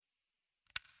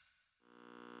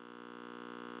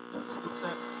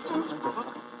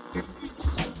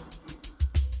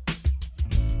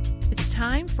It's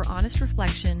time for honest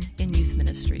reflection in youth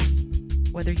ministry.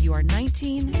 Whether you are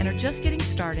 19 and are just getting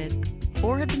started,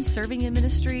 or have been serving in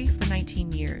ministry for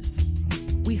 19 years,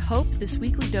 we hope this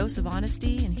weekly dose of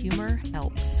honesty and humor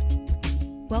helps.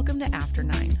 Welcome to After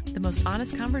 9, the most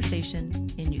honest conversation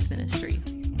in youth ministry.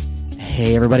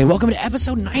 Hey everybody, welcome to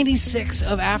episode 96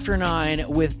 of After 9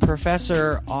 with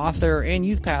professor, author, and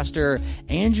youth pastor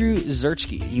Andrew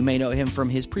Zurtsky. You may know him from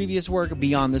his previous work,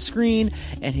 Beyond the Screen,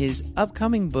 and his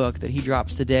upcoming book that he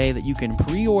drops today that you can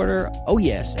pre-order, oh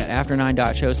yes, at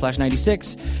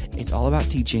after9.show/96. It's all about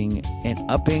teaching and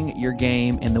upping your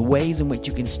game and the ways in which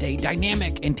you can stay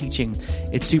dynamic in teaching.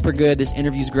 It's super good. This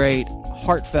interview's great,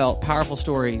 heartfelt, powerful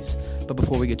stories. But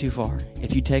before we get too far,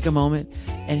 if you take a moment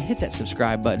and hit that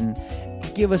subscribe button,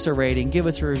 give us a rating, give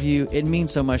us a review. It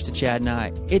means so much to Chad and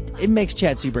I. It makes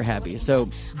Chad super happy. So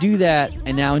do that,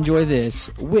 and now enjoy this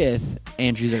with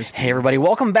Andrew Zurtsky. Hey everybody,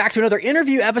 welcome back to another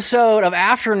interview episode of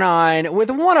After 9 with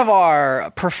one of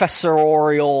our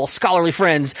professorial scholarly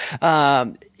friends.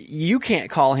 You can't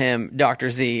call him Dr.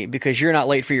 Z because you're not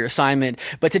late for your assignment.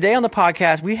 But today on the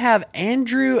podcast, we have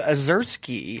Andrew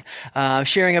Zurtsky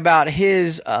sharing about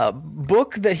his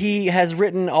book that he has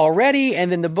written already,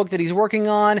 and then the book that he's working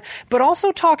on, but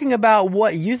also talking about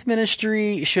what youth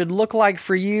ministry should look like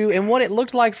for you and what it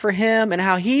looked like for him and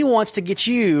how he wants to get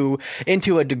you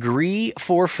into a degree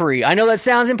for free. I know that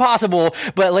sounds impossible,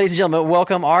 but ladies and gentlemen,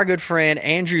 welcome our good friend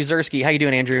Andrew Zurtsky. How you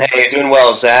doing, Andrew? Hey, doing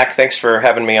well, Zach. Thanks for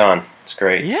having me on. It's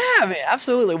great. Yeah, man,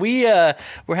 absolutely. We're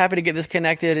happy to get this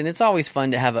connected, and it's always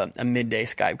fun to have a midday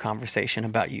Skype conversation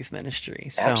about youth ministry.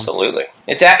 So. Absolutely.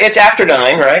 It's after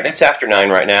 9, right? It's after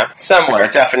 9 right now. Somewhere.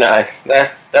 It's after 9.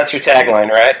 That's your tagline,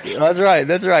 right? That's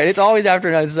right. It's always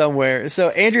after 9 somewhere.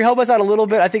 So, Andrew, help us out a little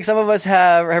bit. I think some of us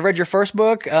have read your first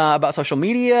book about social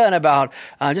media and about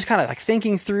just kind of like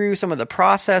thinking through some of the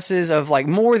processes of like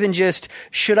more than just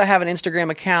should I have an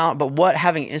Instagram account, but what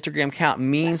having an Instagram account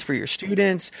means for your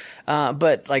students.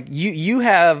 But like you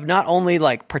have not only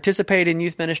like participated in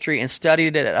youth ministry and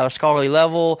studied it at a scholarly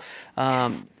level.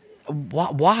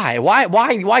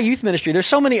 Why youth ministry? There's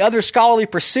so many other scholarly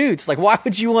pursuits. Like, why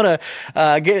would you want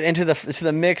to get into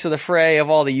the mix of the fray of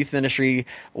all the youth ministry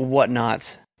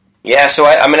whatnots? Yeah, so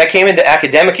I came into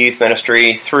academic youth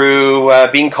ministry through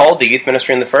being called to youth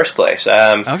ministry in the first place.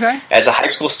 Okay. As a high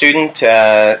school student,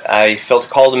 I felt a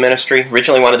call to ministry.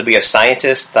 Originally wanted to be a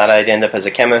scientist, thought I'd end up as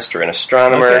a chemist or an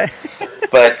astronomer. Okay.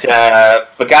 But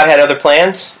God had other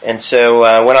plans, and so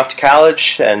I went off to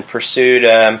college and pursued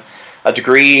a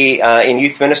degree in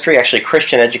youth ministry, actually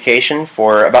Christian education,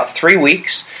 for about 3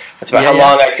 weeks. That's about how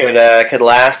long I could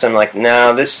last. I'm like,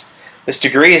 no, this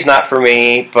degree is not for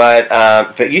me,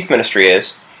 but youth ministry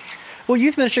is. Well,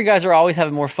 youth ministry guys are always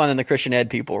having more fun than the Christian ed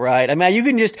people, right? I mean, you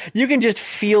can just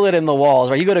feel it in the walls,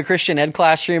 right? You go to a Christian ed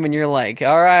classroom and you're like,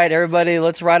 all right, everybody,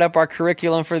 let's write up our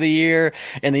curriculum for the year,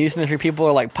 and the youth ministry people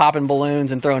are like popping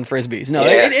balloons and throwing frisbees. No,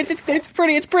 it's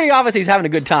pretty obvious he's having a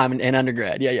good time in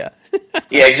undergrad. Yeah.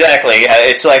 Yeah, exactly.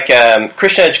 It's like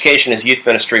Christian education is youth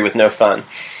ministry with no fun.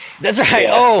 That's right.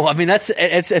 Yeah. Oh, I mean,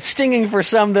 it's stinging for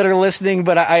some that are listening,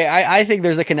 but I think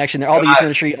there's a connection there. All the youth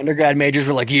ministry undergrad majors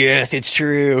were like, yes, it's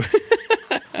true.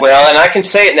 Well, and I can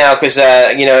say it now because,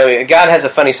 God has a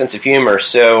funny sense of humor.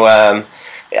 So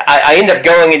I ended up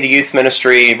going into youth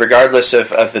ministry regardless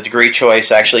of the degree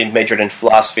choice. I actually majored in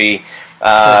philosophy.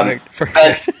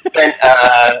 Perfect. Spent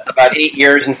about 8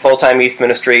 years in full-time youth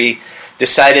ministry.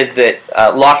 Decided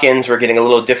that lock-ins were getting a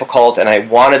little difficult, and I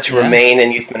wanted to remain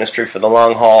in youth ministry for the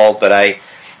long haul, but I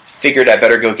figured I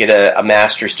better go get a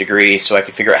master's degree so I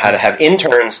could figure out how to have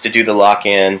interns to do the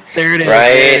lock-in. There it is.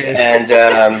 Right?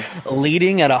 And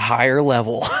leading at a higher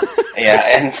level.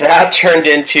 Yeah, and that turned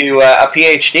into a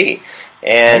PhD.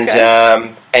 And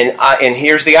and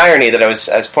here's the irony that I was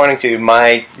pointing to.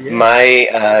 My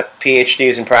PhD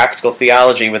is in practical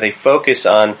theology with a focus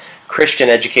on Christian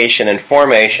education and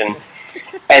formation.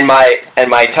 And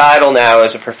my title now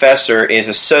as a professor is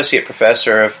Associate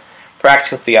Professor of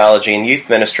Practical Theology and Youth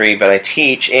Ministry, but I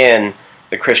teach in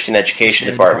the Christian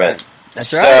Education Department.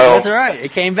 That's right.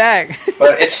 It came back.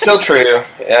 But it's still true.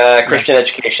 Christian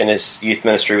education is youth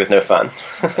ministry with no fun.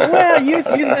 Well, youth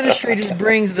ministry just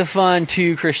brings the fun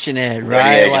to Christian ed,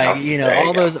 right?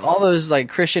 All those like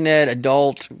Christian ed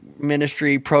adult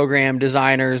ministry program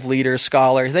designers, leaders,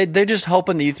 scholars. They're just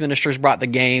hoping the youth ministers brought the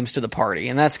games to the party,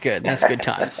 and that's good. That's good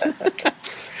times.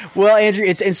 Well, Andrew,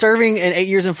 it's in serving in 8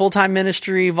 years in full-time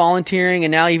ministry, volunteering,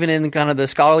 and now even in kind of the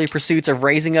scholarly pursuits of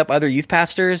raising up other youth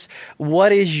pastors.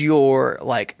 What is your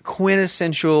like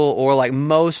quintessential or like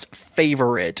most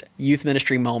favorite youth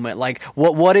ministry moment? Like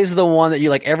what is the one that you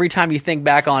like every time you think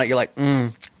back on it, you're like,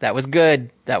 that was good.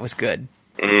 That was good.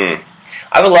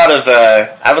 I have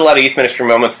a lot of youth ministry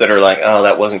moments that are like, oh,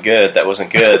 that wasn't good. That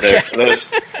wasn't good. Okay.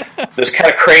 Those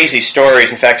kind of crazy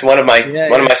stories. In fact, one of my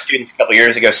students a couple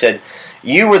years ago said,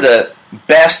 "You were the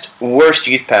best, worst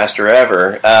youth pastor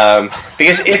ever."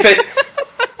 Because if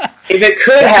it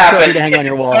could happen, to hang on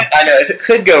your wall. I know if it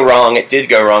could go wrong, it did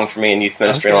go wrong for me in youth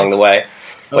ministry along the way,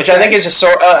 which I think is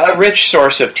a rich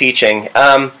source of teaching.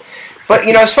 But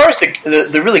as far as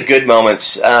the really good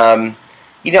moments.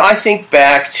 I think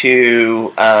back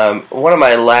to one of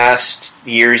my last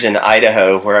years in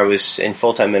Idaho, where I was in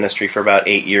full-time ministry for about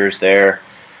 8 years there.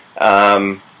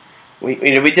 We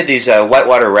did these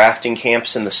whitewater rafting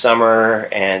camps in the summer,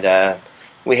 and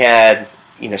we had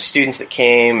students that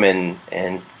came and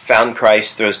found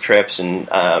Christ through those trips,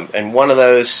 and one of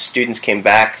those students came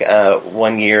back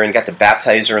one year and got to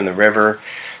baptize her in the river.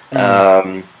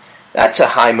 That's a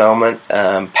high moment.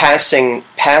 Passing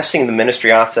the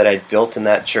ministry off that I'd built in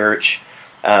that church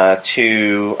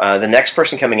to the next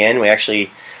person coming in. We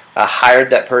actually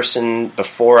hired that person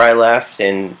before I left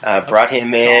and brought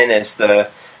him in as the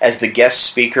guest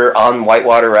speaker on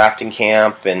whitewater rafting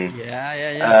camp, and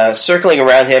circling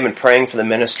around him and praying for the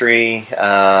ministry.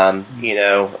 On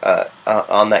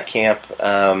that camp.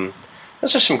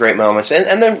 Those are some great moments,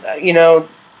 and then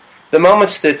the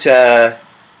moments that.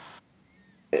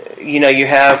 You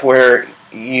have where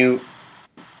you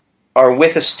are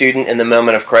with a student in the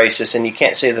moment of crisis, and you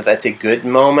can't say that that's a good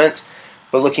moment,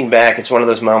 but looking back, it's one of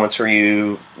those moments where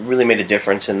you really made a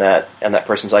difference in that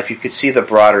person's life. You could see the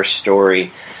broader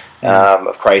story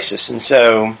of crisis, and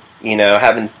so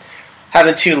having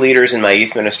two leaders in my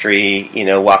youth ministry,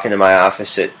 walk into my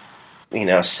office at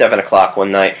 7:00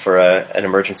 one night for an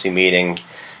emergency meeting,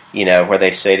 where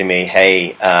they say to me,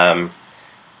 "Hey,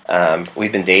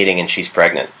 we've been dating and she's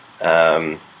pregnant."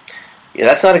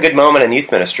 That's not a good moment in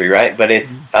youth ministry, right? But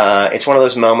it's one of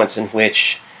those moments in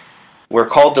which we're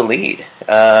called to lead,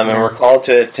 and we're called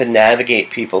to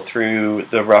navigate people through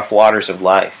the rough waters of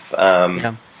life.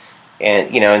 And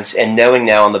knowing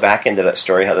now on the back end of that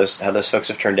story how those folks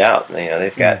have turned out.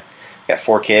 They've got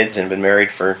 4 kids and been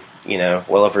married for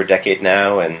well over a decade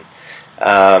now, and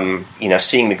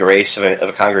seeing the grace of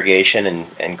a congregation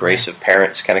and grace of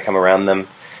parents kind of come around them.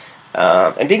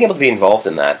 And being able to be involved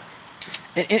in that.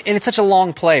 And it's such a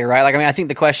long play, right? Like, I think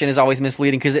the question is always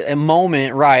misleading because a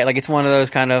moment, right? Like, it's one of those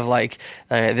kind of like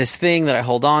this thing that I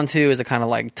hold on to is a kind of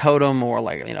like totem or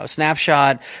like,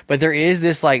 snapshot. But there is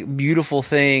this like beautiful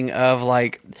thing of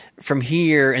like from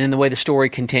here and then the way the story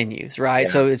continues, right?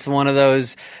 Yeah. So it's one of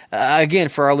those, again,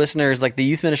 for our listeners, like the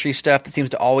youth ministry stuff that seems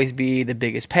to always be the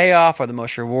biggest payoff or the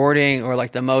most rewarding or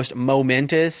like the most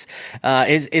momentous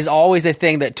is always the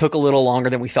thing that took a little longer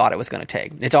than we thought it was going to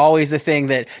take. It's always the thing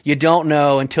that you don't know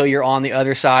until you're on the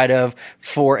other side of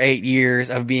 8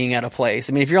 years of being at a place.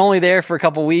 If you're only there for a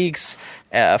couple weeks,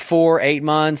 4, 8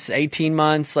 months, 18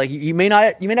 months, like you may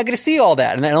not get to see all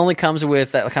that, and that only comes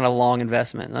with that kind of long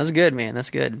investment. That's good, man.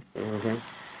 That's good. Mm-hmm.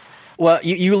 Well,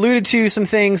 you alluded to some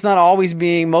things not always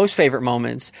being most favorite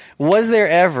moments. Was there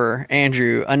ever,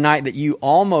 Andrew, a night that you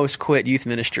almost quit youth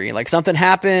ministry? Like something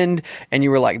happened and you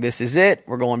were like, this is it.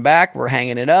 We're going back. We're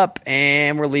hanging it up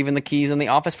and we're leaving the keys in the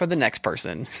office for the next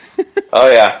person.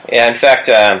 Oh, yeah. Yeah, in fact,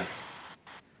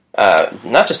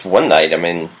 not just one night.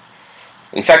 In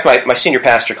fact, my senior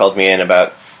pastor called me in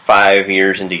about 5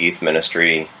 years into youth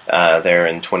ministry there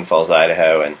in Twin Falls,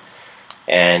 Idaho,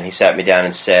 and he sat me down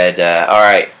and said, all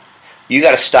right, you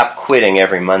got to stop quitting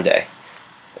every Monday.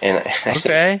 And I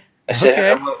said,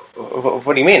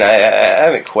 what do you mean? I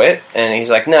haven't quit. And he's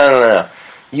like, no.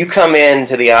 You come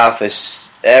into the office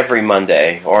every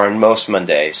Monday or on most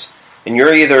Mondays, and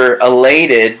you're either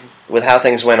elated with how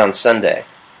things went on Sunday,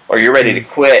 or you're ready to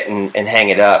quit and hang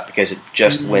it up because it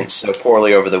just went so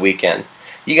poorly over the weekend.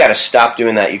 You got to stop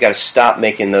doing that. You got to stop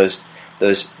making those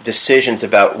decisions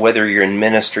about whether you're in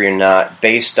ministry or not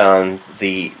based on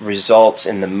the results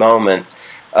in the moment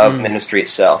of ministry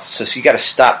itself. So you got to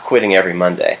stop quitting every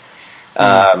Monday.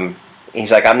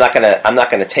 He's like, I'm not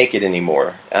gonna take it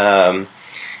anymore.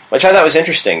 Which I thought was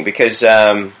interesting because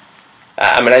I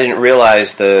didn't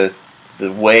realize the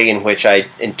way in which I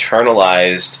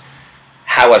internalized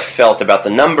how I felt about the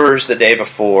numbers the day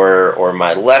before, or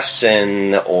my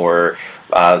lesson, or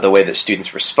the way that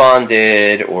students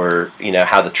responded, or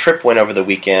how the trip went over the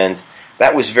weekend.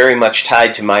 That was very much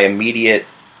tied to my immediate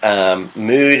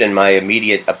mood and my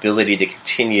immediate ability to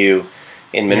continue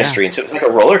in ministry. And so it was like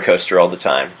a roller coaster all the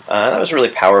time. That was a really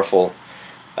powerful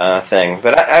thing.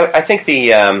 But I think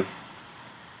there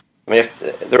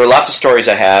are lots of stories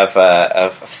I have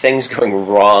of things going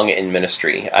wrong in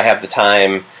ministry. I have the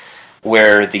time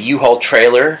where the U-Haul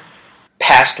trailer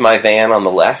passed my van on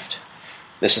the left.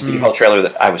 This is the U-Haul trailer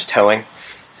that I was towing.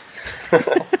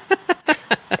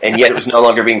 And yet it was no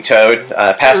longer being towed.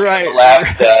 Passed on the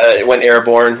left, it went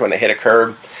airborne when it hit a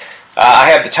curb. I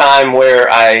have the time where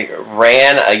I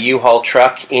ran a U-Haul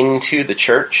truck into the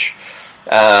church.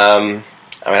 I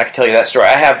can tell you that story.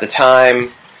 I have the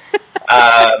time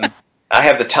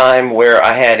where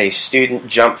I had a student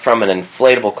jump from an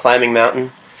inflatable climbing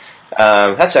mountain.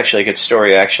 That's actually a good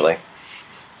story, actually.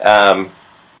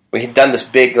 We had done this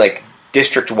big,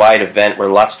 district-wide event where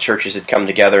lots of churches had come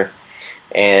together,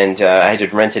 and I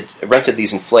had rented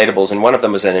these inflatables, and one of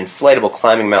them was an inflatable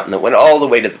climbing mountain that went all the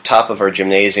way to the top of our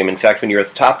gymnasium. In fact, when you were at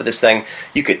the top of this thing,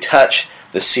 you could touch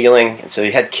the ceiling, and so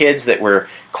you had kids that were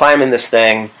climbing this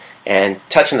thing and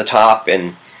touching the top,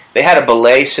 and they had a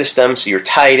belay system, so you're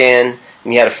tied in,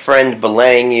 and you had a friend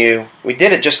belaying you. We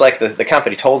did it just like the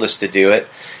company told us to do it.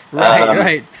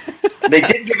 Right. They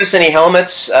didn't give us any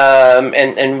helmets,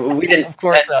 and we didn't. Of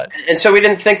course not. And so we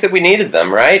didn't think that we needed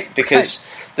them, right? Because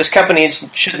this company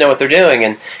should know what they're doing,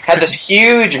 and had this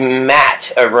huge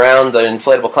mat around the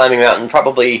inflatable climbing mountain,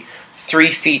 probably 3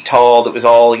 feet tall, that was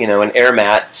all, an air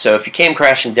mat. So if you came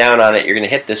crashing down on it, you're going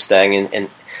to hit this thing.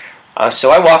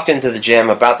 So I walked into the gym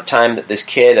about the time that this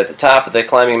kid at the top of the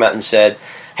climbing mountain said,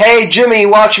 "Hey, Jimmy,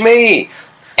 watch me!"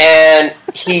 And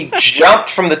he jumped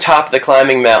from the top of the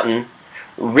climbing mountain,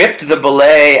 ripped the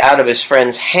belay out of his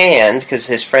friend's hand because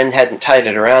his friend hadn't tied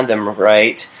it around him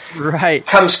right. Right.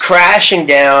 Comes crashing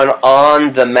down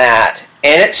on the mat,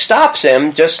 and it stops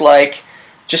him just like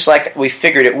we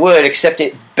figured it would, except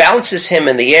it bounces him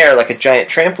in the air like a giant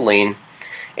trampoline,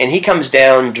 and he comes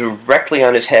down directly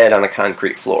on his head on a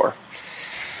concrete floor.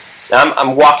 Now,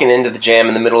 I'm walking into the gym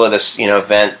in the middle of this,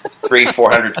 event,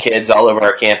 300-400 kids all over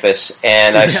our campus,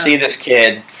 and I see this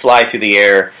kid fly through the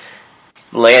air,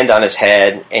 land on his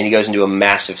head, and he goes into a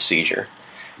massive seizure.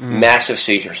 Massive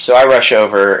seizure. So I rush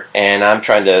over, and I'm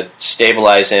trying to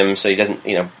stabilize him so he doesn't,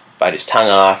 bite his tongue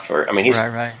off.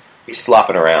 He's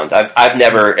flopping around. I've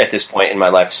never, at this point in my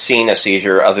life, seen a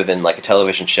seizure other than like a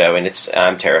television show, and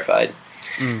I'm terrified.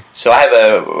 So I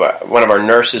have one of our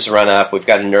nurses run up. We've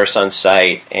got a nurse on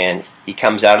site, and he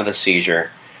comes out of the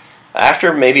seizure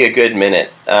after maybe a good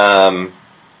minute, and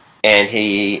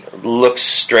he looks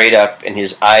straight up, and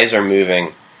his eyes are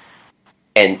moving,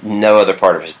 and no other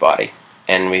part of his body.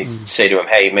 And we say to him,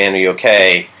 "Hey, man, are you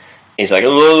okay?" He's like,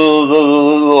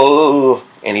 "Oh,"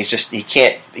 and he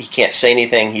can't say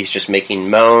anything. He's just making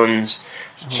moans.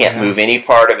 He can't move any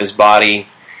part of his body.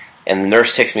 And the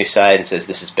nurse takes me aside and says,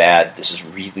 "This is bad. This is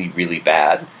really, really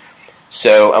bad."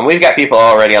 So we've got people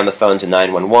already on the phone to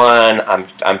 911.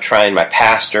 I'm trying my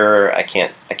pastor. I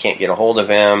can't get a hold of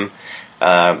him.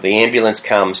 The ambulance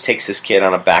comes, takes this kid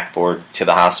on a backboard to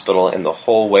the hospital, and the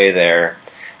whole way there,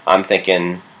 I'm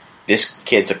thinking, this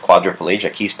kid's a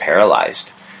quadriplegic. He's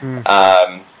paralyzed.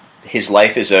 His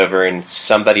life is over, and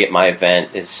somebody at my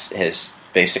event has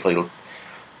basically,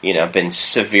 been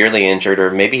severely injured, or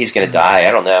maybe he's going to die.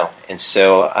 I don't know. And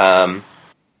so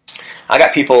I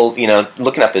got people,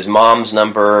 looking up his mom's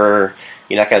number,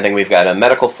 kind of thing. We've got a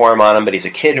medical form on him, but he's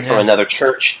a kid from another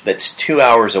church that's 2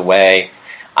 hours away.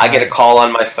 I get a call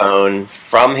on my phone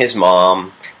from his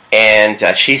mom, and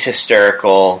she's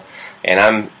hysterical, and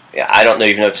I don't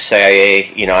even know what to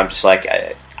say. I'm just like,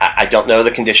 I don't know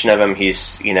the condition of him.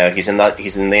 He's in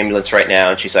the ambulance right now,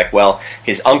 and she's like, "Well,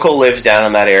 his uncle lives down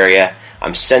in that area.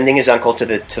 I'm sending his uncle to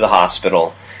the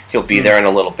hospital. He'll be there in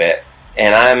a little bit."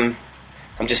 And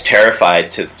I'm just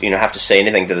terrified to have to say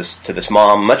anything to this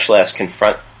mom, much less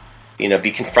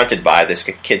be confronted by this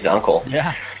kid's uncle.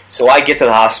 Yeah. So I get to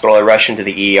the hospital. I rush into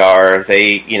the ER.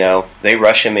 They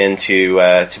rush him in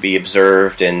to be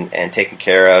observed and taken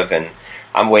care of. And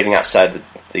I'm waiting outside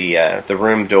the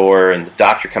room door, and the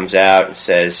doctor comes out and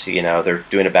says, they're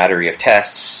doing a battery of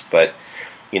tests, but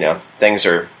things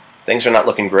are not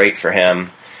looking great for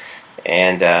him.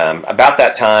 And about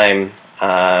that time,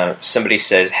 somebody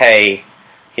says, "Hey,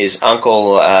 his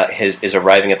uncle is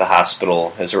arriving at the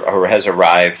hospital, has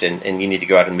arrived, and you need to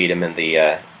go out and meet him in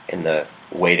the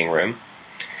waiting room."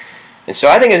 And so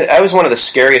I think that was one of the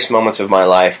scariest moments of my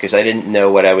life, because I didn't know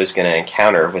what I was going to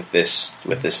encounter with this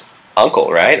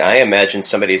uncle. Right? I imagined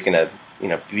somebody's going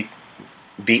to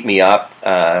beat me up,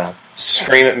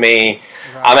 scream at me.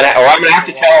 Right. I'm gonna have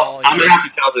to tell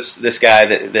this guy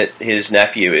that his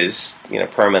nephew is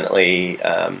permanently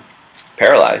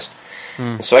paralyzed.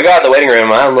 So I go out in the waiting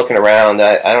room, and I'm looking around.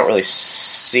 I don't really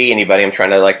see anybody. I'm trying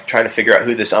to figure out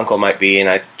who this uncle might be, and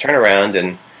I turn around,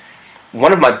 and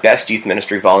one of my best youth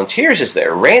ministry volunteers is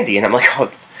there, Randy, and I'm like,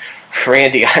 oh,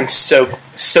 Randy, I'm so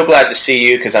glad to see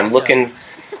you, because I'm looking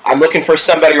for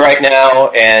somebody right now,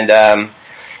 and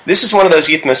this is one of those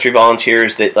youth ministry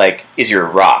volunteers that like is your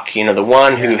rock, you know, the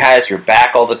one who has your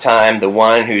back all the time, the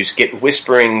one who's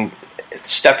whispering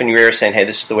stuff in your ear saying, hey,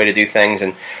 this is the way to do things.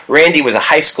 And Randy was a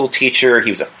high school teacher. He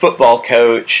was a football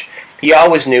coach. He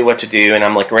always knew what to do. And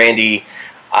I'm like, Randy,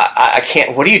 I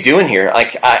can't, what are you doing here?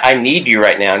 Like, I need you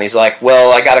right now. And he's like,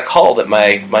 well, I got a call that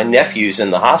my nephew's in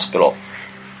the hospital.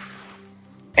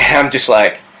 And I'm just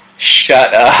like,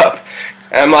 shut up.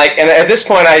 And I'm like, and at this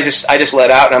point, I just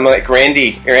let out, and I'm like,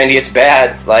 Randy, it's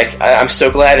bad. Like, I'm so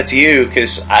glad it's you,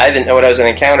 because I didn't know what I was going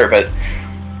to encounter, but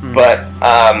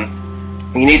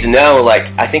you need to know,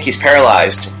 like, I think he's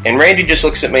paralyzed. And Randy just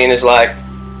looks at me and is like,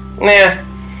 nah,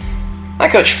 I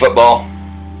coach football.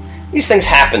 These things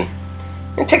happen.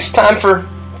 It takes time for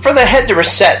the head to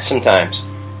reset sometimes.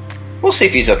 We'll see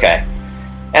if he's okay.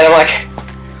 And I'm like,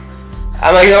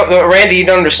 no, Randy, you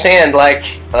don't understand. Like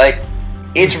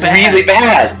it's really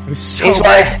bad. He's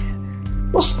bad.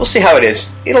 Like, we'll see how it is.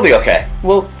 It'll be okay.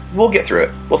 We'll get through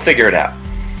it. We'll figure it out.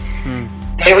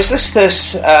 And it was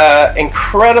this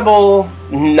incredible,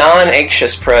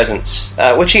 non-anxious presence,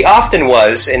 which he often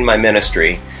was in my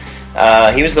ministry.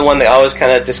 He was the one that always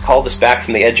kind of just called us back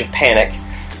from the edge of panic,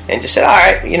 and just said, "All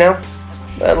right, you know,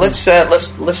 let's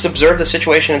observe the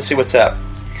situation and see what's up."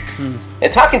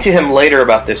 And talking to him later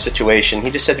about this situation, he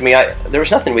just said to me, there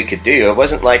was nothing we could do. It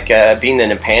wasn't like being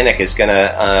in a panic is going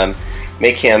to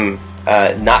make him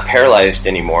not paralyzed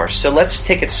anymore. So let's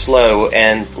take it slow,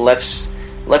 and let's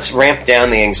ramp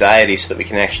down the anxiety so that we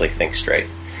can actually think straight.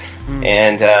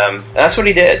 And that's what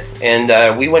he did.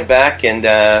 And we went back and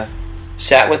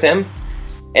sat with him.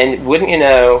 And wouldn't you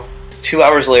know, 2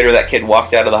 hours later, that kid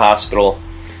walked out of the hospital.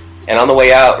 And on the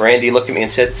way out, Randy looked at me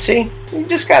and said, see, you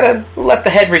just got to let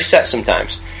the head reset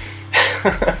sometimes.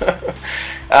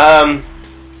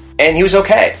 And he was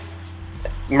okay.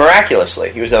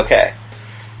 Miraculously, he was okay.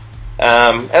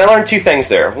 And I learned two things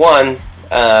there. One,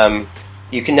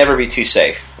 you can never be too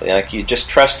safe. Like, you just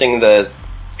trusting the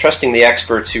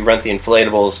experts who rent the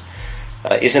inflatables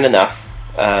isn't enough.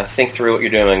 Think through what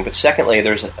you're doing. But secondly,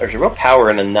 there's a real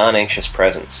power in a non-anxious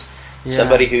presence. Yeah.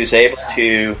 Somebody who's able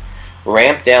to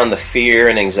ramp down the fear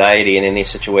and anxiety in any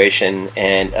situation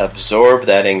and absorb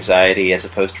that anxiety as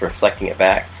opposed to reflecting it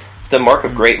back. It's the mark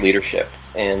of great leadership.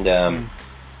 And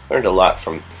learned a lot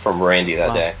from Randy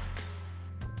that day.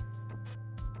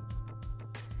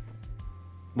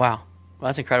 Wow. Well,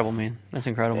 that's incredible, man. That's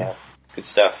incredible. Yeah, it's good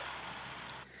stuff.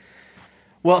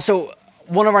 Well, so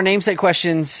one of our namesake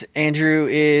questions, Andrew,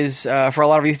 is for a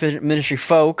lot of youth ministry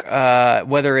folk,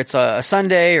 whether it's a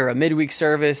Sunday or a midweek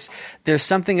service, there's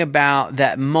something about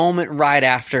that moment right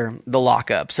after the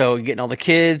lockup. So you're getting all the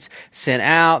kids sent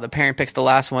out, the parent picks the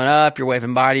last one up, you're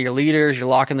waving bye to your leaders, you're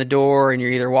locking the door, and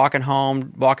you're either walking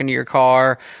home, walking to your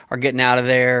car, or getting out of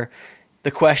there.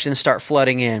 The questions start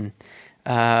flooding in.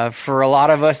 For a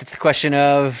lot of us, it's the question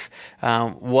of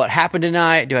what happened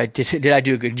tonight. Did I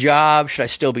do a good job? Should I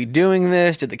still be doing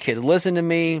this? Did the kids listen to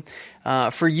me?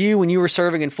 For you, when you were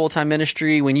serving in full-time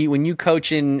ministry, when you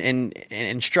coach and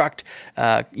instruct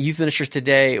youth ministers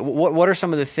today, what are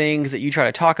some of the things that you try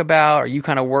to talk about or you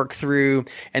kind of work through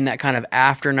in that kind of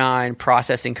after 9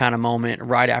 processing kind of moment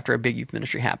right after a big youth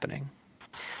ministry happening?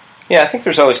 Yeah, I think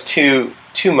there's always two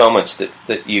moments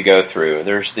that you go through.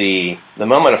 There's the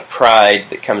moment of pride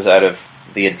that comes out of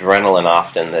the adrenaline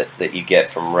often that you get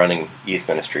from running youth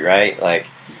ministry, right? Like,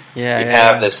 you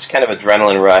have this kind of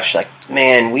adrenaline rush, like,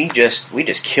 man, we just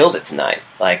killed it tonight.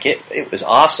 Like, it was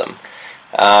awesome.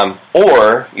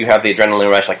 Or you have the adrenaline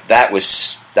rush, like, that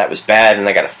was bad and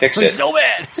I got to fix it. So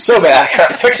bad. So bad, I got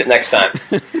to fix it next time.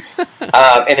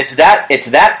 And it's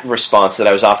that response that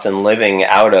I was often living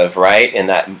out of, right? In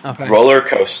that roller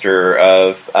coaster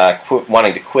of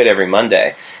wanting to quit every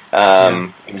Monday.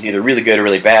 It was either really good or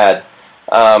really bad.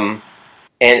 And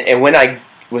when I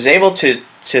was able to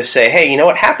say, hey, you know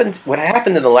what happened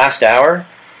in the last hour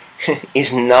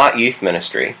is not youth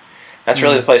ministry. That's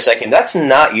really the place I came. That's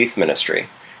not youth ministry.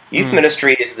 Youth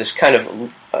ministry is this kind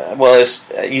of, as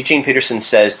Eugene Peterson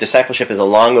says, discipleship is a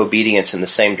long obedience in the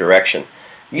same direction.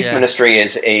 Youth ministry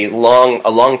is a long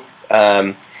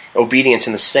obedience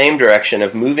in the same direction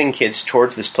of moving kids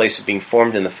towards this place of being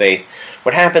formed in the faith.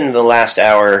 What happened in the last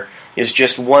hour is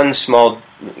just one small,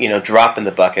 drop in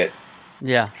the bucket.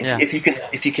 Yeah. If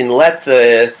you can let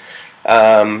the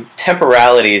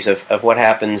temporalities of what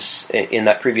happens in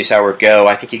that previous hour go,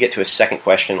 I think you get to a second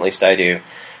question, at least I do,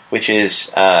 which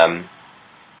is,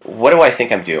 what do I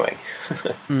think I'm doing?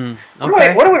 Okay.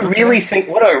 What do I really think?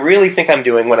 What do I really think I'm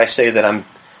doing when I say that I'm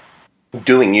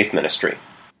doing youth ministry?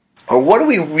 Or what do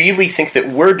we really think that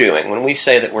we're doing when we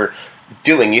say that we're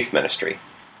doing youth ministry?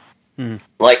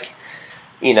 Like,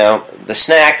 the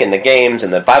snack and the games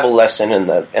and the Bible lesson and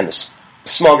the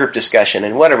small group discussion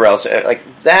and whatever else. Like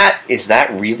is that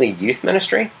really youth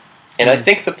ministry? And I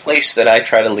think the place that I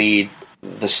try to lead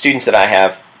the students that I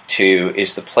have to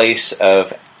is the place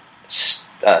of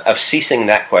ceasing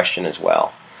that question as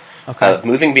well. Okay. Of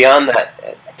moving beyond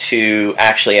that to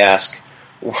actually ask,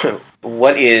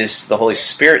 what is the Holy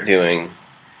Spirit doing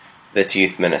that's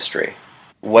youth ministry?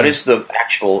 What is the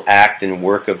actual act and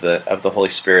work of the Holy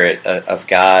Spirit of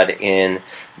God in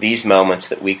these moments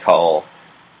that we call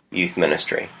youth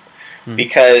ministry?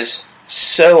 Because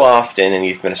so often in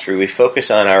youth ministry we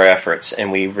focus on our efforts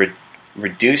and we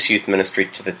reduce youth ministry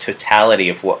to the totality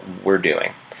of what we're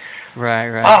doing.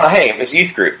 Right. Oh, hey, it was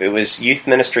youth group. It was youth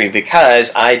ministry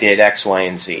because I did X, Y,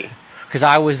 and Z. Because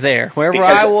I was there. Wherever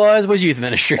I was youth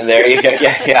ministry. There you go.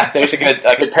 Yeah. There's a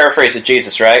good paraphrase of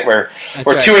Jesus, right? Where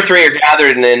right. 2 or 3 are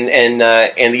gathered in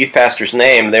the youth pastor's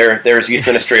name, there's youth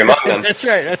ministry among them.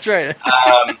 That's right.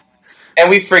 And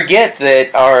we forget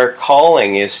that our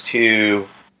calling is to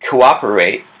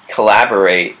cooperate,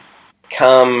 collaborate,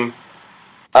 come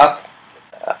up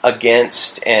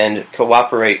against and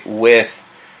cooperate with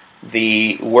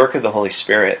the work of the Holy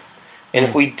Spirit. And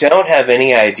if we don't have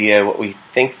any idea what we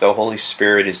think the Holy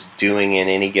Spirit is doing in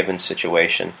any given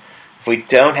situation, if we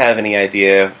don't have any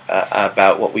idea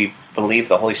about what we believe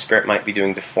the Holy Spirit might be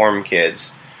doing to form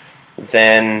kids,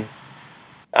 then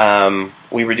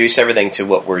we reduce everything to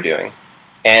what we're doing.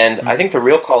 And I think the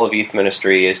real call of youth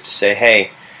ministry is to say, hey,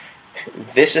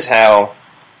 this is how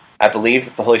I believe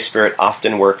that the Holy Spirit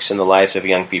often works in the lives of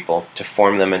young people to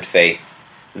form them in faith.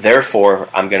 Therefore,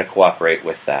 I'm going to cooperate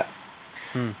with that.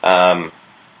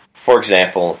 For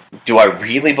example, do I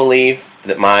really believe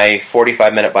that my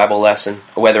 45-minute Bible lesson,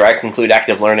 whether I conclude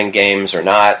active learning games or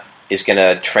not, is going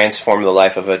to transform the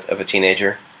life of a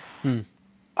teenager?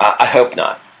 I hope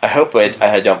not. I hope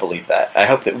I don't believe that. I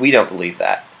hope that we don't believe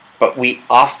that. But we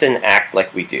often act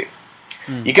like we do.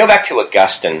 You go back to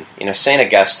Augustine, St.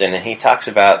 Augustine, and he talks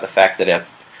about the fact that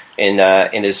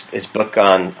in his book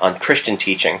on Christian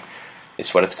teaching,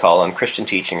 is what it's called, on Christian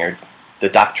teaching, or the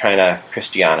Doctrina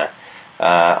Christiana,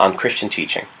 on Christian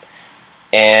teaching.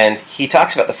 And he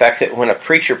talks about the fact that when a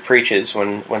preacher preaches,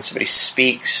 when somebody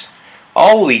speaks,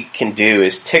 all we can do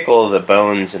is tickle the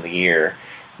bones in the ear.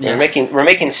 Yeah. We're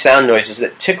making sound noises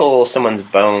that tickle someone's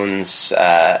bones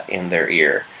in their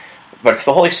ear. But it's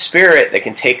the Holy Spirit that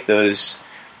can take those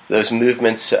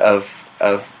movements of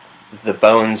the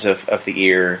bones of the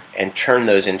ear and turn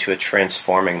those into a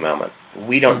transforming moment.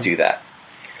 We don't do that.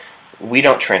 We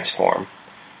don't transform,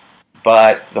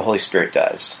 but the Holy Spirit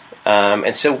does.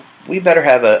 And so we better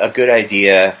have a good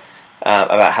idea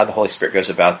about how the Holy Spirit goes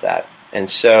about that. And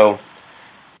so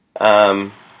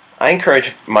I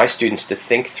encourage my students to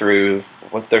think through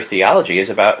what their theology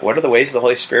is about. What are the ways the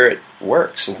Holy Spirit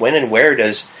works? When and where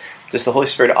does the Holy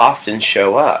Spirit often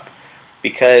show up?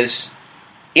 Because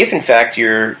if, in fact,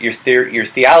 your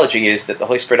theology is that the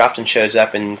Holy Spirit often shows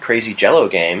up in crazy Jell-O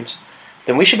games,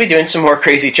 then we should be doing some more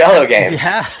crazy Jell-O games.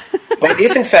 Yeah. But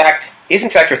if in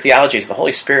fact our theology is the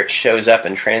Holy Spirit shows up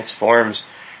and transforms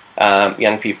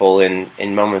young people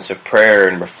in moments of prayer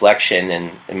and reflection,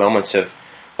 and in moments of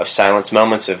silence,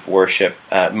 moments of worship,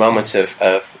 moments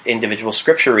of individual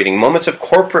scripture reading, moments of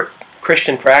corporate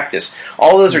Christian practice,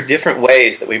 all those are different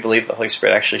ways that we believe the Holy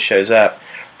Spirit actually shows up,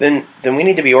 then we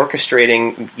need to be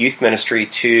orchestrating youth ministry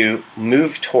to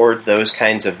move toward those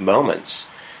kinds of moments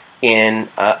in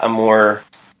a more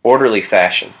orderly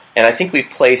fashion. And I think we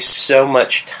place so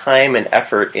much time and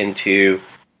effort into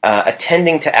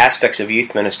attending to aspects of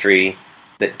youth ministry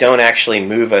that don't actually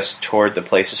move us toward the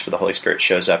places where the Holy Spirit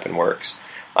shows up and works.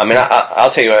 I mean, I'll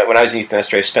tell you, when I was in youth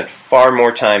ministry, I spent far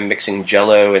more time mixing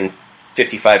Jell-O and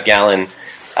 55-gallon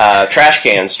trash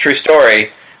cans, true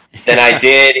story, than I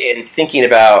did in thinking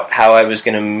about how I was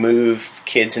going to move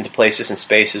kids into places and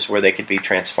spaces where they could be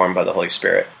transformed by the Holy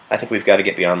Spirit. I think we've got to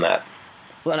get beyond that.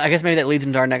 Well, I guess maybe that leads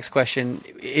into our next question.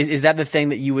 Is that the thing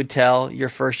that you would tell your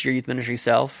first-year youth ministry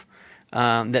self,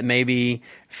 that maybe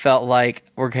felt like,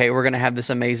 okay, we're going to have this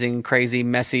amazing, crazy,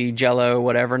 messy Jell-O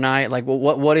whatever night? Like,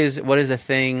 what is the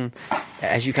thing,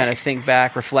 as you kind of think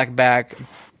back, reflect back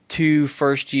to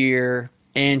first-year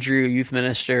Andrew, youth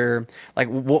minister, like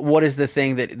what is the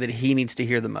thing that he needs to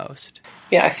hear the most?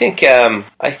 Yeah, I think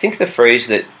the phrase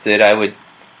that I would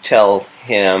tell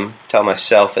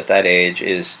myself at that age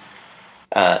is,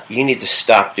 you need to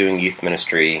stop doing youth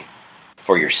ministry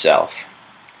for yourself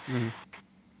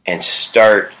and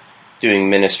start doing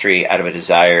ministry out of a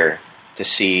desire to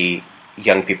see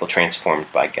young people transformed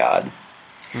by God.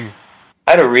 I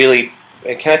had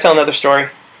can I tell another story?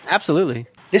 Absolutely.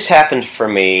 This happened for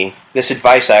me. This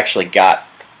advice I actually got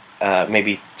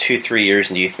maybe 2-3 years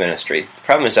into youth ministry. The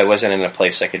problem is I wasn't in a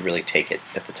place I could really take it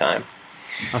at the time.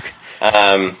 Okay.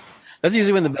 That's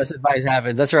usually when the best advice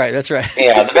happens. That's right.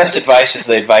 Yeah, the best advice is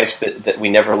the advice that we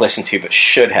never listened to but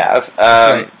should have.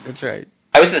 That's right.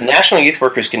 I was at the National Youth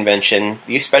Workers Convention,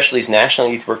 the Youth Specialties National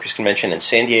Youth Workers Convention in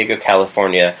San Diego,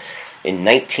 California in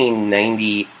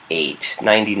 1998,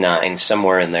 99,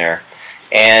 somewhere in there.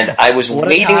 And I was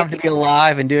waiting. What a time to be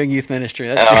alive and doing youth ministry.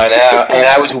 That's I know. And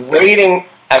I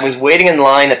was waiting in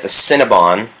line at the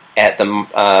Cinnabon at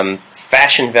the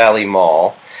Fashion Valley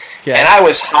Mall. Yeah. And I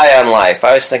was high on life.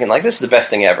 I was thinking, like, this is the best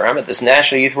thing ever. I'm at this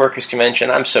National Youth Workers Convention.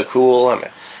 I'm so cool. I'm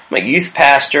a youth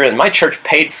pastor, and my church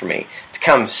paid for me to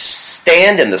come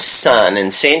stand in the sun in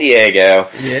San Diego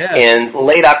in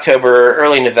late October,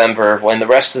 early November, when the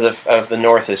rest of the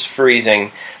north is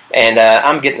freezing. And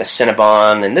I'm getting a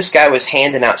Cinnabon, and this guy was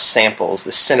handing out samples,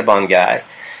 the Cinnabon guy.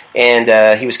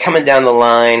 And he was coming down the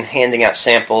line, handing out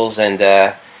samples,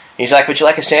 and he's like, would you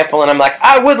like a sample? And I'm like,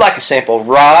 I would like a sample,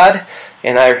 Rod.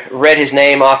 And I read his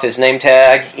name off his name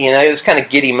tag. You know, it was kind of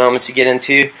giddy moments to get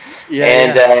into.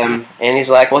 And he's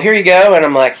like, well, here you go. And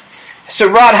I'm like, so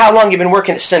Rod, how long have you been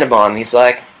working at Cinnabon? And he's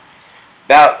like,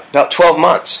 about 12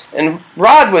 months. And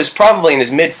Rod was probably in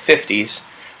his mid-50s.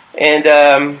 And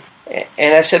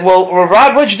I said, well,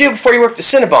 Rod, what'd you do before you worked at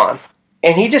Cinnabon?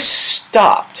 And he just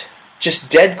stopped, just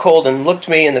dead cold, and looked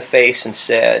me in the face and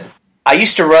said, I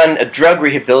used to run a drug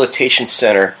rehabilitation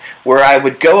center where I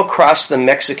would go across the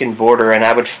Mexican border and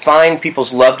I would find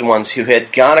people's loved ones who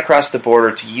had gone across the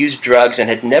border to use drugs and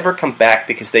had never come back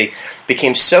because they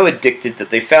became so addicted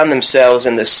that they found themselves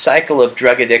in this cycle of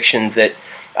drug addiction that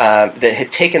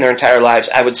had taken their entire lives.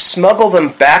 I would smuggle them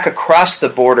back across the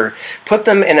border, put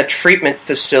them in a treatment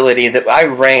facility that I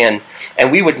ran,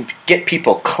 and we would get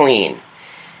people clean.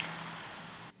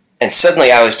 And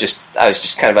suddenly I was just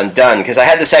kind of undone, because I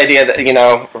had this idea that, you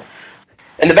know,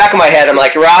 in the back of my head, I'm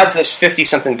like, Rod's this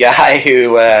 50-something guy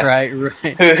who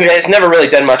has never really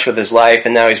done much with his life,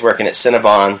 and now he's working at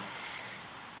Cinnabon.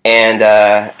 And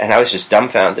I was just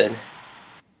dumbfounded.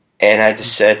 And I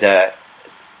just said,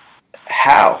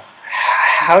 how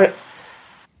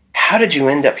did you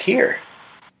end up here,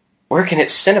 working at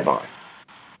Cinnabon?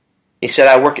 He said,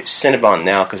 I work at Cinnabon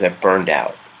now because I burned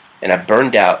out. And I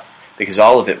burned out because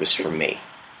all of it was for me.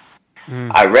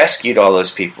 I rescued all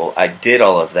those people. I did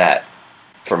all of that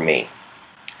for me.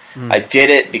 I did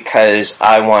it because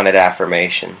I wanted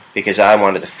affirmation, because I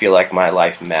wanted to feel like my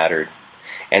life mattered.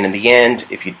 And in the end,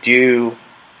 if you do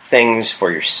things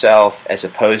for yourself as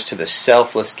opposed to the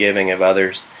selfless giving of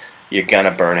others, you're going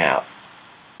to burn out.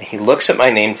 And he looks at my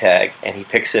name tag and he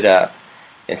picks it up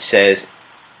and says,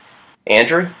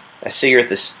 Andrew, I see you're at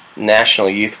this National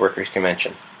Youth Workers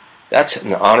Convention. That's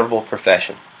an honorable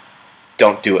profession.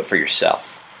 Don't do it for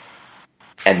yourself.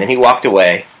 And then he walked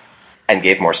away and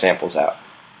gave more samples out.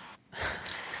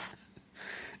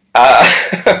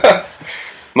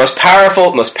 Most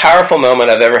powerful moment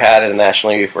I've ever had at a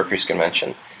National Youth Workers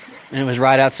Convention. And it was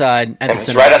right outside. It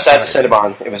was right outside the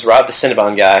Cinnabon. It was Rod the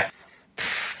Cinnabon guy.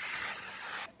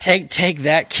 Take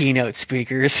that, keynote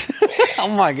speakers. Oh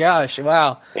my gosh,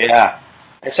 wow. Yeah.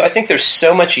 And so I think there's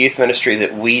so much youth ministry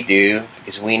that we do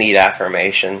because we need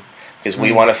affirmation, because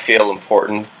we want to feel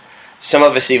important. Some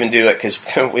of us even do it because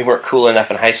we weren't cool enough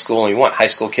in high school and we want high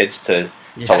school kids to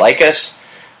like us.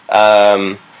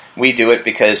 We do it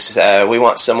because we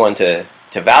want someone to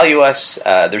value us.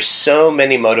 There's so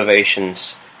many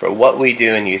motivations for what we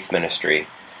do in youth ministry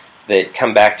that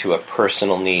come back to a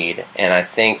personal need. And I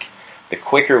think the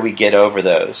quicker we get over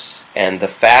those and the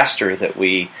faster that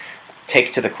we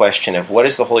take to the question of what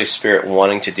is the Holy Spirit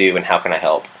wanting to do and how can I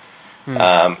help,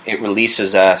 it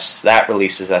releases us. That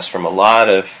releases us from a lot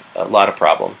of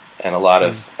problem and a lot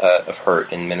of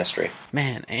hurt in ministry.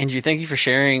 Man, Andrew, thank you for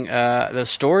sharing those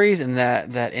stories and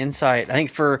that insight. I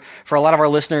think for a lot of our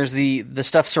listeners, the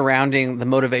stuff surrounding the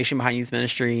motivation behind youth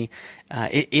ministry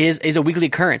it is a weekly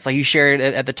occurrence. Like you shared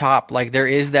at the top, like there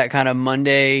is that kind of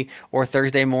Monday or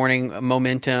Thursday morning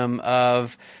momentum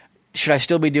of, should I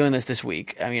still be doing this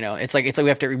week? It's like we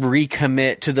have to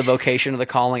recommit to the vocation of the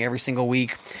calling every single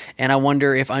week. And I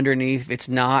wonder if underneath it's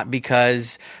not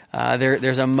because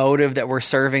there's a motive that we're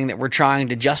serving that we're trying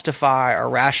to justify or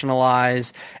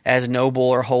rationalize as noble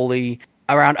or holy.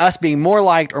 around us being more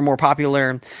liked or more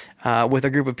popular with a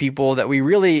group of people that we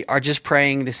really are just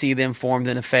praying to see them formed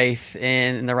in a faith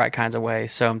in the right kinds of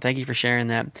ways. So thank you for sharing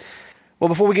that. Well,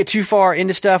 before we get too far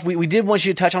into stuff, we did want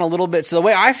you to touch on a little bit. So the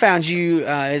way I found you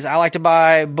is I like to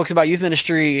buy books about youth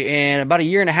ministry, and about a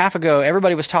year and a half ago,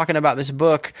 everybody was talking about this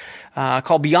book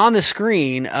called Beyond the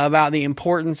Screen, about the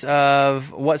importance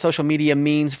of what social media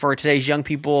means for today's young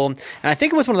people. And I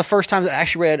think it was one of the first times I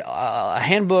actually read a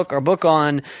handbook or book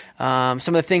on some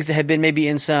of the things that had been maybe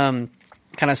in some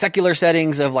kind of secular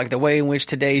settings of like the way in which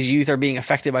today's youth are being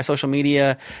affected by social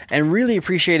media, and really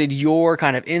appreciated your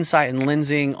kind of insight and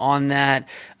lensing on that.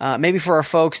 Maybe for our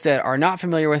folks that are not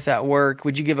familiar with that work,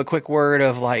 would you give a quick word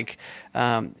of like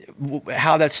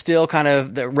how that's still kind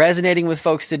of resonating with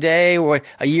folks today, or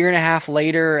a year and a half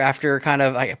later after kind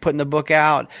of like putting the book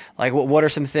out? Like what are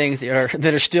some things that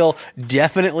are still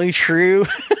definitely true?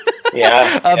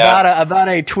 about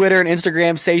a Twitter and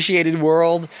Instagram satiated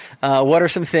world. What are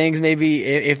some things maybe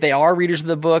if they are readers of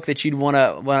the book that you'd want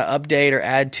to update or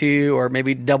add to, or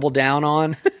maybe double down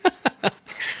on?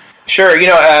 Sure.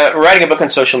 Writing a book on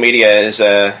social media is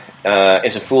a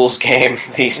fool's game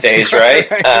these days, right?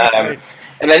 Right.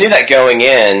 And I knew that going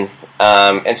in,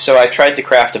 and so I tried to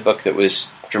craft a book that was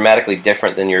dramatically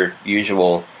different than your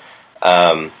usual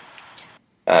guide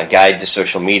to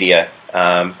social media.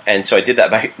 And so I did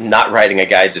that by not writing a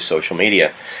guide to social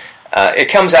media. It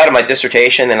comes out of my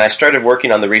dissertation, and I started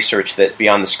working on the research that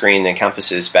Beyond the Screen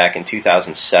encompasses back in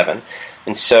 2007.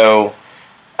 And so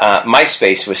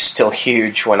MySpace was still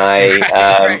huge when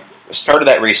I started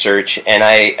that research, and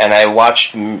I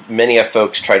watched many of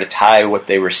folks try to tie what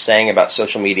they were saying about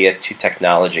social media to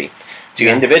technology, to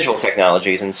individual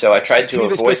technologies, and so I tried to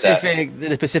avoid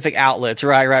the specific outlets,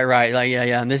 right. Like,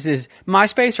 yeah. And this is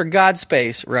MySpace or God's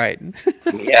space, right?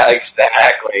 Yeah,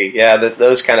 exactly. Yeah,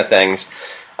 those kind of things.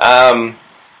 And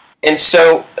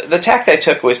so the tact I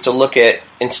took was to look at,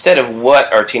 instead of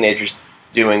what are teenagers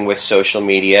doing with social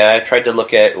media, I tried to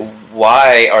look at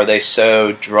why are they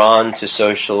so drawn to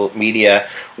social media,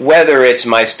 whether it's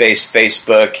MySpace,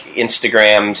 Facebook,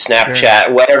 Instagram,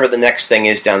 Snapchat, whatever the next thing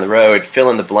is down the road, fill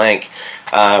in the blank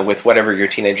with whatever your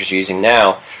teenager's using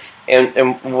now.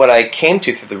 And what I came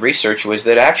to through the research was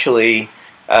that actually,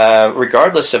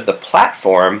 regardless of the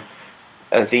platform,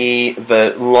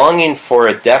 the longing for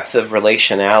a depth of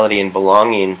relationality and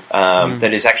belonging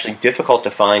that is actually difficult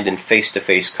to find in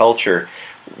face-to-face culture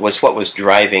was what was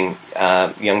driving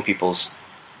young people's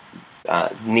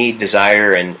need,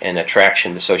 desire, and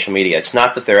attraction to social media. It's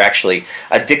not that they're actually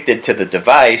addicted to the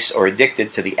device or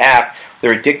addicted to the app.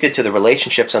 They're addicted to the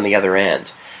relationships on the other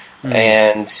end.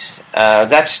 And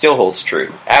that still holds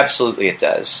true. Absolutely it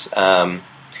does. And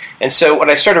so what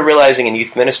I started realizing in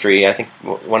youth ministry, I think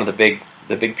one of the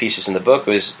big pieces in the book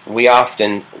was we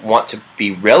often want to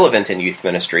be relevant in youth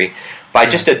ministry by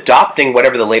just adopting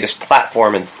whatever the latest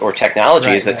platform or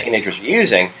technology is that teenagers are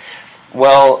using.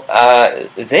 Well,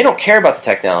 they don't care about the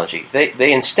technology.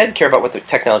 They instead care about what the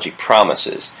technology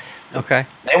promises. Okay.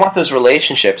 They want those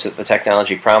relationships that the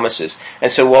technology promises. And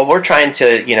so while we're trying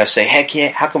to, say, heck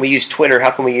yeah, how can we use Twitter?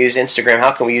 How can we use Instagram?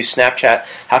 How can we use Snapchat?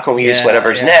 How can we use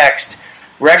whatever's next?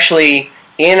 We're actually,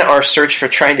 in our search for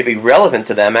trying to be relevant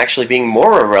to them, actually being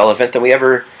more irrelevant than we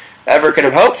ever could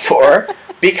have hoped for,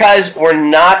 because we're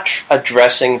not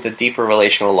addressing the deeper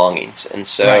relational longings. And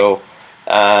so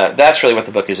that's really what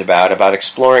the book is about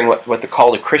exploring what the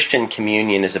call to Christian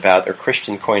communion is about, or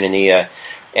Christian koinonia,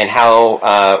 and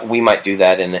how we might do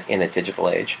that in a digital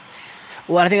age.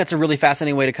 Well, I think that's a really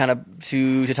fascinating way to kind of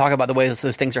to talk about the ways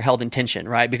those things are held in tension,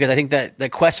 right? Because I think that the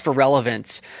quest for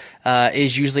relevance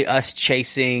is usually us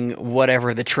chasing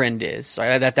whatever the trend is.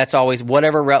 Right? That's always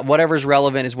whatever's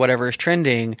relevant is whatever is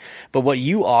trending. But what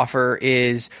you offer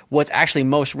is what's actually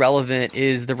most relevant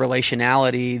is the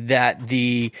relationality that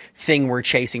the thing we're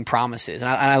chasing promises. And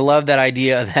I love that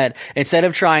idea that instead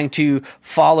of trying to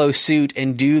follow suit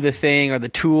and do the thing or the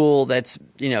tool that's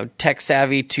tech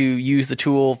savvy to use the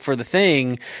tool for the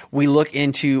thing, we look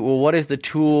into, well, what is the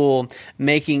tool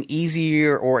making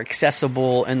easier or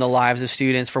accessible in the lives of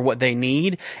students for what they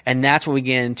need? And that's when we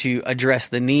begin to address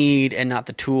the need and not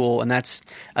the tool. And that's,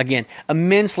 again,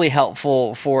 immensely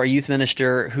helpful for a youth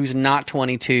minister who's not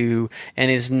 22 and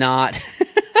is not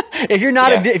if you're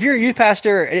not if you're a youth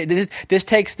pastor, this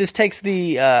takes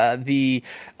the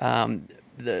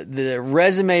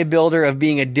resume builder of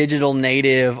being a digital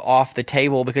native off the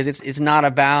table, because it's not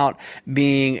about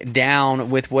being down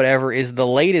with whatever is the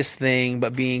latest thing,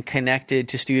 but being connected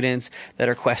to students that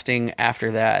are questing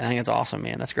after that. I think it's awesome,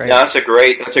 man. That's great. No, that's a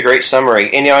great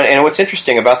summary. And and what's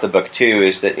interesting about the book too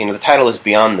is that the title is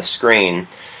Beyond the Screen.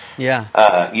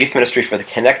 Yeah. Youth Ministry for the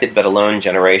Connected but Alone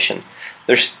Generation.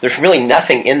 there's really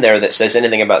nothing in there that says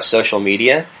anything about social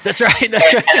media. That's right. And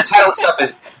the title itself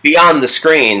is Beyond the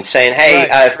Screen, saying, hey,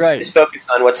 if we just focus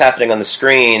on what's happening on the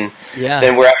screen,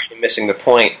 then we're actually missing the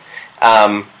point.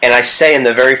 And I say in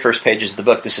the very first pages of the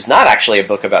book, this is not actually a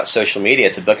book about social media.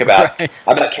 It's a book about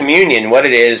communion, what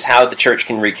it is, how the church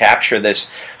can recapture this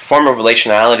form of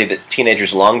relationality that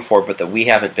teenagers long for, but that we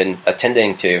haven't been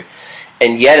attending to.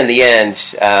 And yet, in the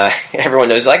end, everyone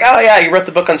knows, like, oh yeah, you wrote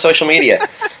the book on social media.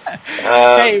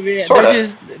 Hey,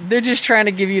 man, they're just trying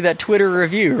to give you that Twitter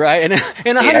review, right? And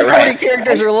 140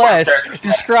 characters or less,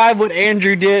 describe what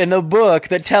Andrew did in the book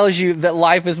that tells you that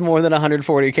life is more than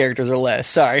 140 characters or less.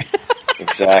 Sorry.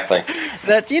 Exactly.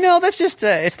 That's just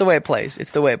it's the way it plays.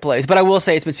 It's the way it plays. But I will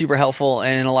say it's been super helpful,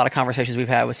 and in a lot of conversations we've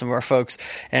had with some of our folks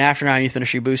and After 9 Youth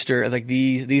Ministry Booster, like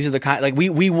these are the kind, like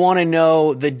we want to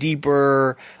know the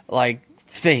deeper, like,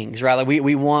 things, right? Like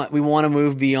we want to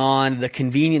move beyond the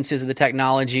conveniences of the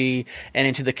technology and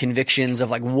into the convictions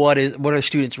of, like, what are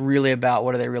students really about?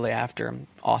 What are they really after?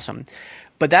 Awesome.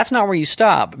 But that's not where you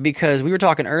stop, because we were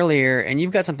talking earlier and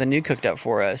you've got something new cooked up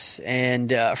for us,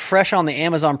 and fresh on the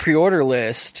Amazon pre-order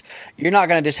list. You're not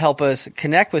going to just help us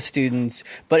connect with students,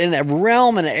 but in a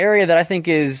realm, in an area that I think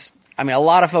is, I mean, a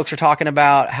lot of folks are talking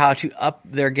about how to up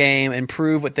their game,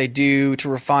 improve what they do, to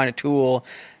refine a tool.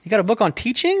 You got a book on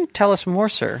teaching? Tell us more,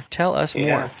 sir. Tell us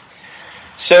more.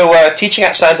 So, Teaching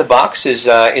Outside the Box is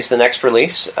the next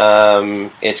release.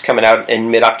 It's coming out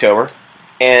in mid-October,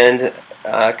 and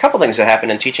a couple things that happen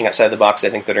in Teaching Outside the Box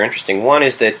I think that are interesting. One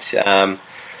is that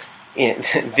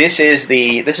this is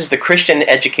the Christian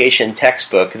education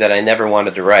textbook that I never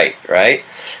wanted to write. Right.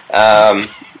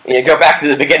 You go back to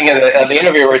the beginning of the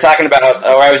interview. We were talking about,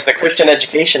 I was the Christian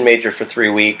education major for 3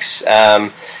 weeks,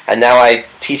 and now I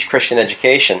teach Christian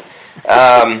education.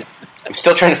 I'm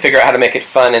still trying to figure out how to make it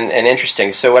fun and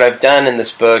interesting. So what I've done in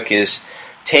this book is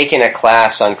taken a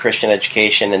class on Christian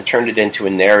education and turned it into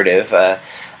a narrative, a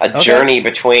journey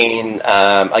between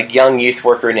a young youth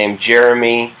worker named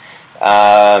Jeremy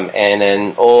and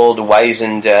an old,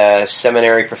 wizened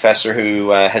seminary professor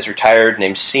who has retired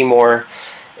named Seymour.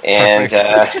 And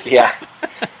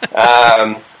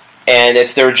and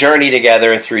it's their journey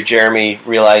together through Jeremy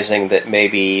realizing that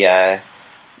maybe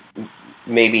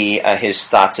his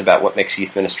thoughts about what makes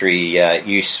youth ministry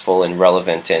useful and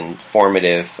relevant and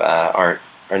formative aren't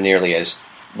nearly as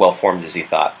well formed as he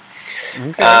thought.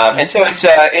 Okay. And so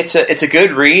it's a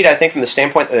good read, I think, from the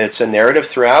standpoint that it's a narrative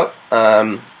throughout.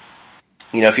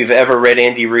 If you've ever read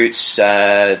Andy Root's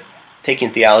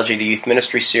Taking Theology to Youth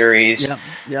Ministry series.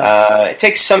 It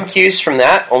takes some cues from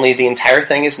that, only the entire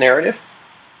thing is narrative.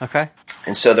 Okay.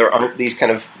 And so there aren't these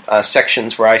kind of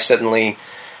sections where I suddenly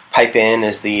pipe in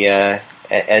as the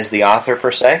author,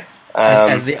 per se.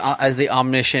 As the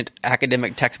omniscient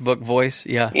academic textbook voice,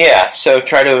 Yeah, so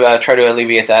try to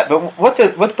alleviate that. But what the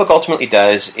book ultimately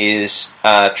does is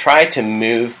try to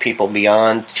move people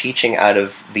beyond teaching out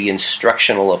of the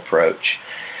instructional approach.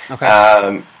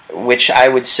 Okay. Which I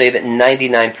would say that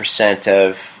 99%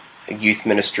 of youth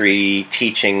ministry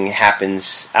teaching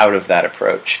happens out of that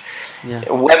approach.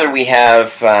 Yeah. Whether we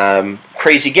have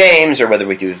crazy games, or whether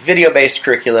we do video-based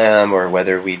curriculum, or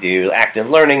whether we do active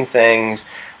learning things,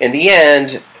 in the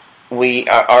end,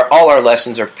 all our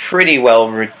lessons are pretty well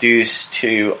reduced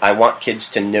to, I want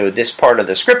kids to know this part of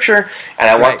the scripture, and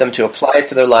I want them to apply it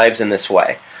to their lives in this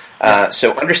way.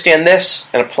 So understand this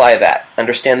and apply that.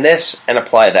 Understand this and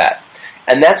apply that.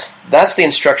 And that's the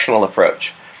instructional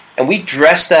approach. And we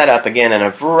dress that up, again, in a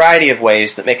variety of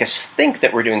ways that make us think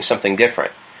that we're doing something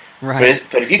different. Right.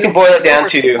 But if you can boil it down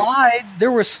to...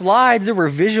 There were slides, there were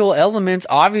visual elements.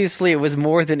 Obviously, it was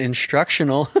more than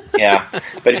instructional. Yeah.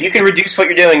 But if you can reduce what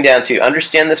you're doing down to,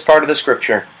 understand this part of the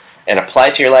scripture and apply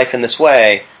it to your life in this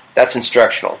way, that's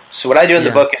instructional. So what I do in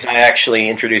the book is I actually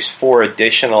introduce 4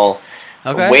 additional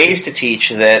ways to teach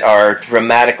that are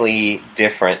dramatically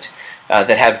different,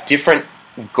 that have different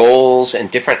goals and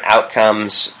different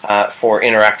outcomes for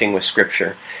interacting with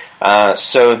Scripture.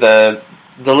 So the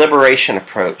liberation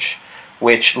approach,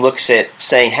 which looks at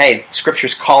saying, hey,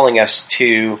 Scripture's calling us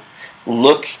to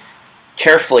look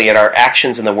carefully at our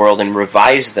actions in the world and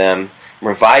revise them,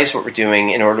 revise what we're doing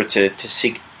in order to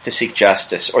seek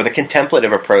justice. Or the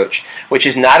contemplative approach, which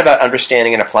is not about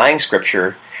understanding and applying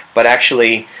Scripture, but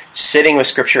actually sitting with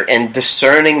Scripture and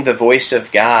discerning the voice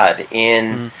of God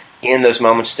in those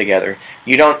moments together.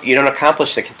 You don't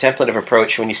accomplish the contemplative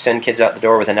approach when you send kids out the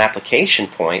door with an application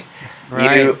point.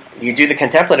 Right. You do the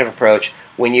contemplative approach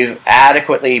when you've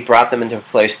adequately brought them into a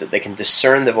place that they can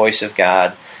discern the voice of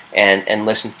God and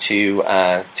listen to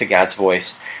God's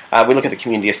voice. We look at the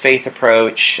community of faith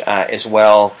approach as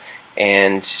well,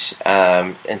 and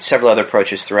several other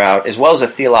approaches throughout, as well as a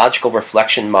theological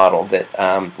reflection model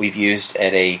that we've used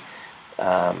at a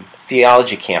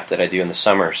theology camp that I do in the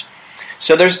summers.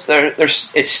 So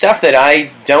there's it's stuff that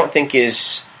I don't think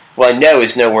is, well, I know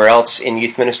is nowhere else in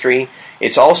youth ministry.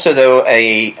 It's also, though,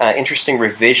 a interesting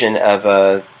revision of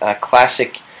a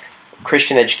classic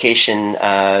Christian education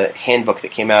handbook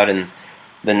that came out in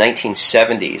the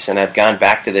 1970s, and I've gone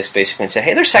back to this basically and said,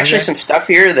 hey, there's actually some stuff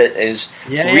here that is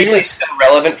really so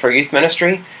relevant for youth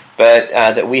ministry, but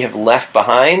that we have left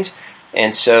behind,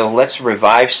 and so let's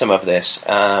revive some of this.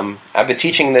 I've been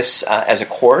teaching this as a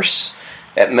course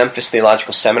at Memphis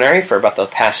Theological Seminary for about the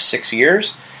past 6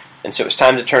 years, and so it was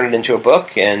time to turn it into a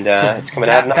book, and it's coming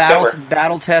out in October.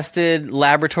 Battle-tested,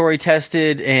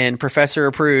 laboratory-tested, and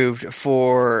professor-approved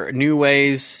for new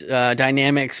ways,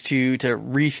 dynamics to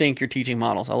rethink your teaching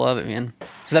models. I love it, man.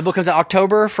 So that book comes out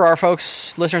October for our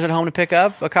folks, listeners at home, to pick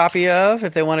up a copy of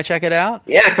if they want to check it out?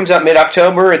 Yeah, it comes out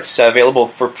mid-October. It's available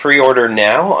for pre-order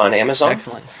now on Amazon.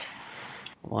 Excellent.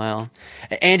 Wow.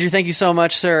 Andrew, thank you so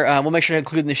much, sir. We'll make sure to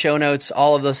include in the show notes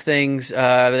all of those things. They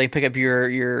can pick up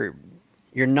your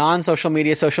non-social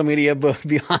media, social media book,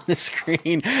 Beyond the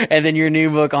Screen, and then your new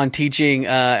book on teaching,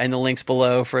 and the links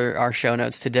below for our show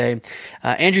notes today.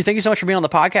 Andrew, thank you so much for being on the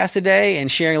podcast today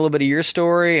and sharing a little bit of your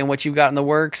story and what you've got in the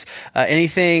works.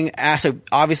 Anything, so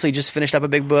obviously just finished up a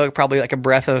big book, probably like a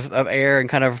breath of air and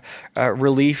kind of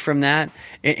relief from that.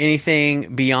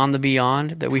 Anything beyond the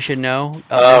beyond that we should know? We've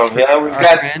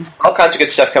got all kinds of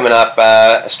good stuff coming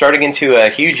up. Starting into a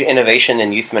huge innovation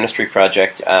and youth ministry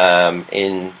project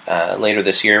in later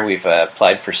this year. We've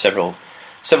applied for several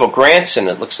grants, and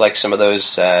it looks like some of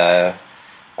those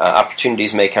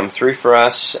opportunities may come through for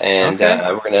us. And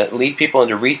we're going to lead people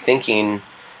into rethinking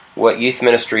what youth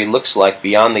ministry looks like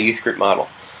beyond the youth group model.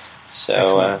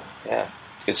 So,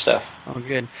 it's good stuff. Oh,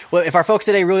 good. Well, if our folks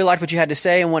today really liked what you had to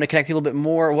say and want to connect a little bit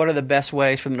more, what are the best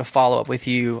ways for them to follow up with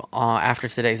you after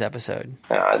today's episode?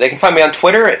 They can find me on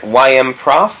Twitter at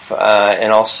ymprof,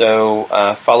 and also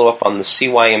follow up on the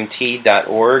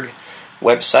cymt.org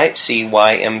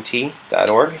website,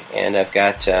 cymt.org, and I've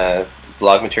got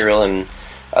blog material and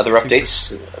other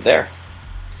updates there.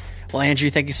 Well, Andrew,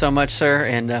 thank you so much, sir,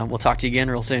 and we'll talk to you again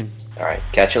real soon. All right.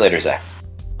 Catch you later, Zach.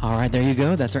 All right, there you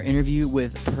go. That's our interview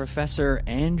with Professor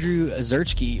Andrew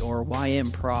Zurchke, or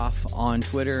YM Prof, on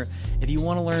Twitter. If you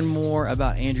want to learn more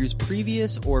about Andrew's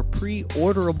previous or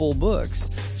pre-orderable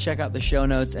books, check out the show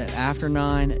notes at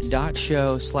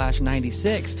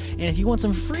after9.show/96. And if you want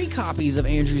some free copies of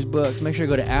Andrew's books, make sure to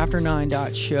go to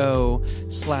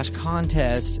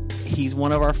after9.show/contest. He's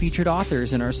one of our featured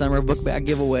authors in our summer book bag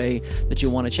giveaway that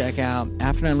you'll want to check out.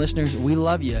 After 9 listeners, we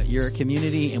love you. You're a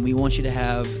community, and we want you to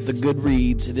have the good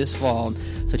reads this fall.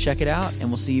 So check it out, and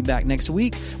we'll see you back next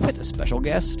week with a special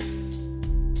guest.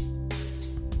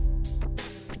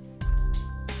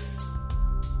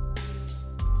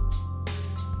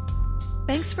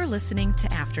 Thanks for listening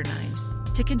to After 9.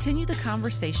 To continue the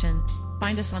conversation,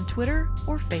 find us on Twitter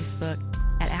or Facebook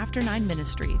at After 9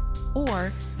 Ministry,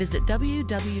 or visit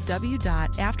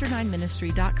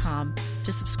www.after9ministry.com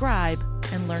to subscribe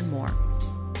and learn more.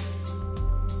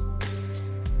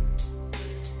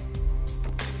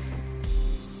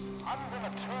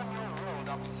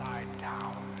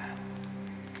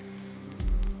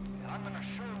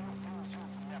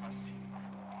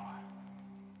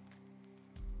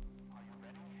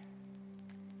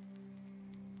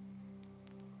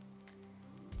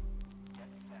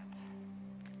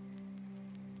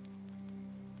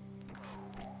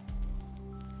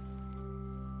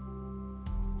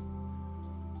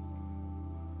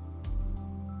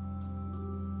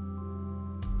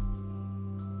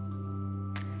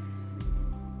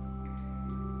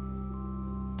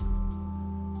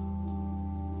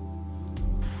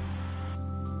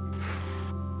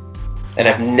 And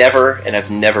I've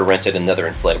never rented another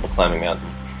inflatable climbing mountain.